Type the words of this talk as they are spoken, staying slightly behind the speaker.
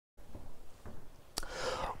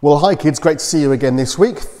Well, hi kids, great to see you again this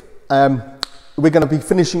week. We're going to be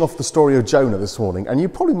finishing off the story of Jonah this morning, and you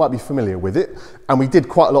probably might be familiar with it. And we did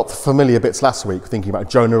quite a lot of familiar bits last week, thinking about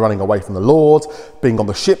Jonah running away from the Lord, being on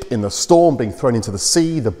the ship in the storm, being thrown into the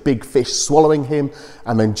sea, the big fish swallowing him,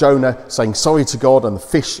 and then Jonah saying sorry to God and the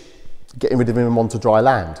fish getting rid of him onto dry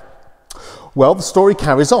land. Well, the story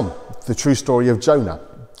carries on, the true story of Jonah.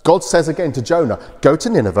 God says again to Jonah, go to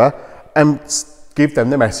Nineveh and give them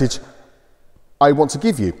the message I want to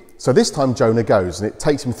give you. So this time Jonah goes, and it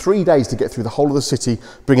takes him 3 days to get through the whole of the city,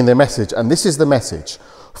 bringing their message. And this is the message: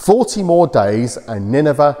 40 more days and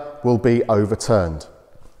Nineveh will be overturned.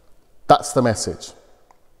 That's the message.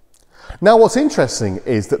 Now what's interesting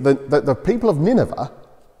is that the people of Nineveh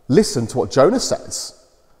listen to what Jonah says,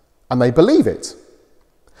 and they believe it.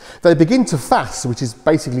 They begin to fast, which is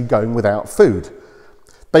basically going without food.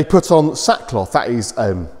 They put on sackcloth, that is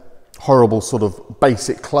horrible sort of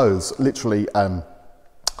basic clothes, literally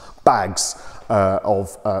bags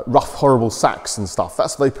of rough, horrible sacks and stuff.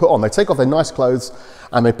 That's what they put on. They take off their nice clothes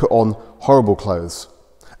and they put on horrible clothes.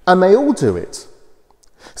 And they all do it.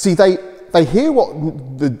 See, they hear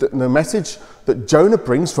what the message that Jonah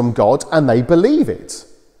brings from God, and they believe it.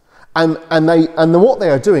 And what they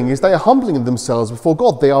are doing is they are humbling themselves before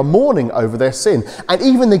God. They are mourning over their sin. And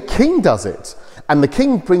even the king does it. And the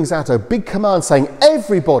king brings out a big command saying,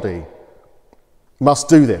 everybody must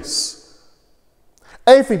do this.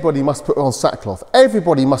 Everybody must put on sackcloth.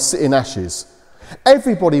 Everybody must sit in ashes.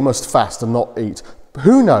 Everybody must fast and not eat.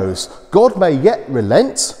 Who knows? God may yet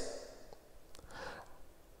relent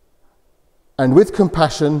and with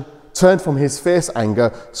compassion turn from his fierce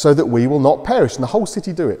anger so that we will not perish. And the whole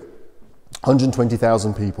city do it.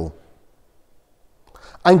 120,000 people.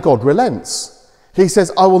 And God relents. He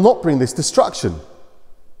says, I will not bring this destruction.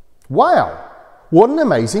 Wow, what an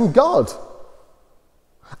amazing God.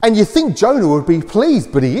 And you think Jonah would be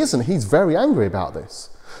pleased, but he isn't. He's very angry about this.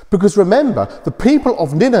 Because remember, the people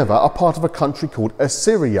of Nineveh are part of a country called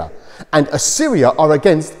Assyria. And Assyria are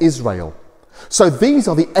against Israel. So these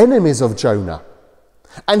are the enemies of Jonah.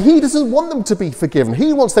 And he doesn't want them to be forgiven.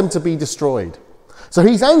 He wants them to be destroyed. So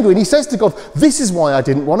he's angry and he says to God, this is why I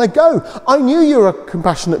didn't want to go. I knew you were a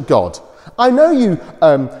compassionate God. I know you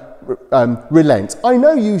relent. I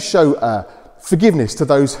know you show forgiveness to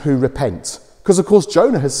those who repent. Because, of course,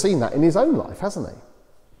 Jonah has seen that in his own life, hasn't he?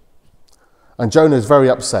 And Jonah is very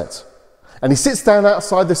upset. And he sits down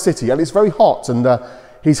outside the city, and it's very hot, and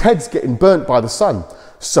his head's getting burnt by the sun.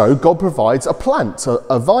 So God provides a plant,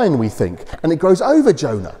 a vine, we think, and it grows over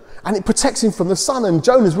Jonah. And it protects him from the sun, and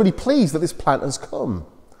Jonah's really pleased that this plant has come.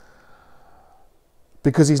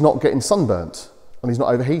 Because he's not getting sunburnt. And he's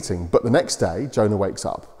not overheating. But the next day, Jonah wakes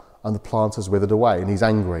up and the plant has withered away and he's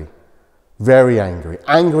angry. Very angry.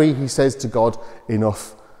 Angry, he says to God,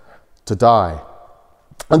 enough to die.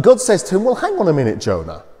 And God says to him, well, hang on a minute,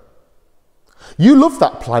 Jonah. You loved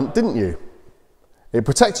that plant, didn't you? It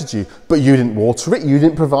protected you, but you didn't water it, you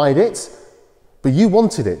didn't provide it, but you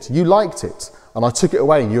wanted it, you liked it, and I took it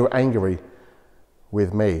away and you were angry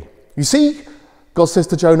with me. You see, God says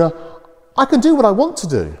to Jonah, I can do what I want to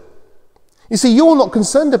do. You see, you're not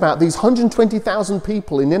concerned about these 120,000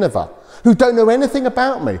 people in Nineveh who don't know anything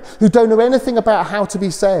about me, who don't know anything about how to be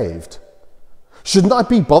saved. Shouldn't I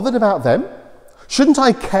be bothered about them? Shouldn't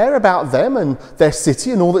I care about them and their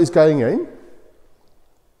city and all that is going in?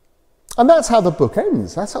 And that's how the book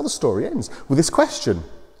ends. That's how the story ends, with this question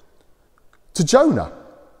to Jonah.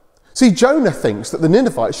 See, Jonah thinks that the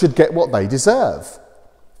Ninevites should get what they deserve: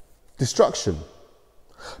 destruction.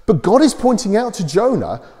 But God is pointing out to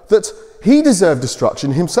Jonah that he deserved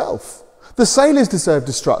destruction himself. The sailors deserved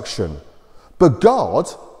destruction. But God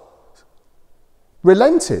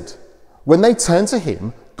relented. When they turned to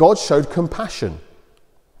him, God showed compassion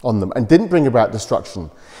on them and didn't bring about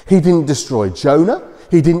destruction. He didn't destroy Jonah.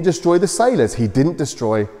 He didn't destroy the sailors. He didn't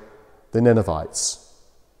destroy the Ninevites.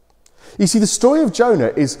 You see, the story of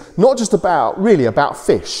Jonah is not just really about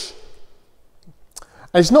fish.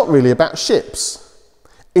 And it's not really about ships.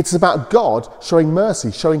 It's about God showing mercy,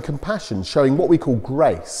 showing compassion, showing what we call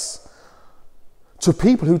grace to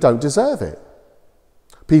people who don't deserve it.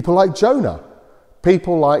 People like Jonah,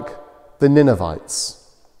 people like the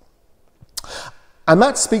Ninevites. And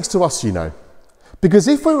that speaks to us, you know, because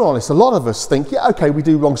if we're honest, a lot of us think, yeah, okay, we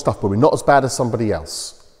do wrong stuff, but we're not as bad as somebody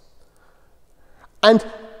else. And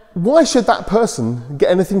why should that person get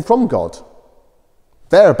anything from God?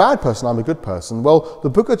 They're a bad person, I'm a good person. Well, the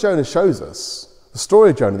book of Jonah shows us, the story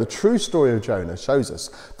of Jonah, the true story of Jonah shows us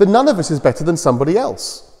that none of us is better than somebody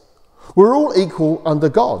else. We're all equal under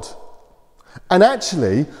God. And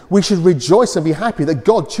actually, we should rejoice and be happy that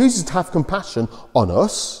God chooses to have compassion on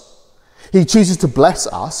us. He chooses to bless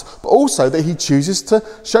us, but also that he chooses to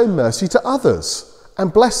show mercy to others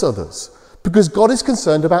and bless others, because God is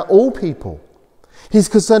concerned about all people. He's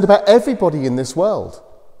concerned about everybody in this world.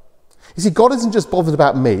 You see, God isn't just bothered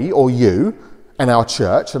about me or you and our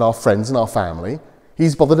church and our friends and our family.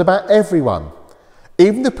 He's bothered about everyone,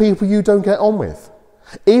 even the people you don't get on with,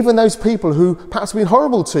 even those people who perhaps have been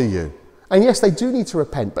horrible to you. And yes, they do need to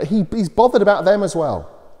repent, but he's bothered about them as well.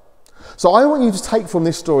 So I want you to take from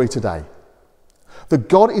this story today that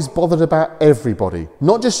God is bothered about everybody,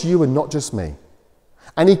 not just you and not just me.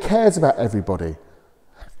 And he cares about everybody.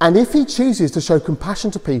 And if he chooses to show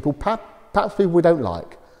compassion to people, perhaps people we don't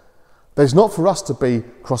like, but it's not for us to be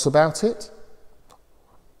cross about it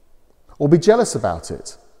or be jealous about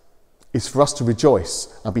it. It's for us to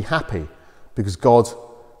rejoice and be happy because God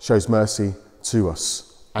shows mercy to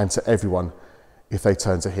us and to everyone if they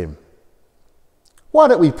turn to him. Why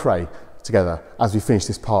don't we pray together as we finish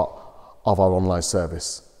this part of our online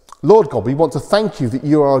service? Lord God, we want to thank you that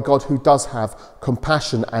you are a God who does have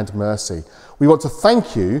compassion and mercy. We want to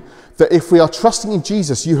thank you that if we are trusting in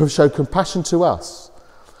Jesus, you have shown compassion to us.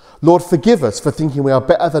 Lord, forgive us for thinking we are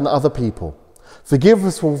better than other people. Forgive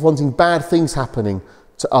us for wanting bad things happening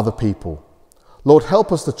to other people. Lord,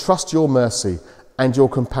 help us to trust your mercy and your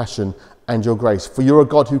compassion and your grace, for you're a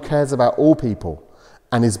God who cares about all people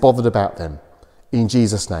and is bothered about them. In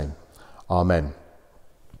Jesus' name, amen.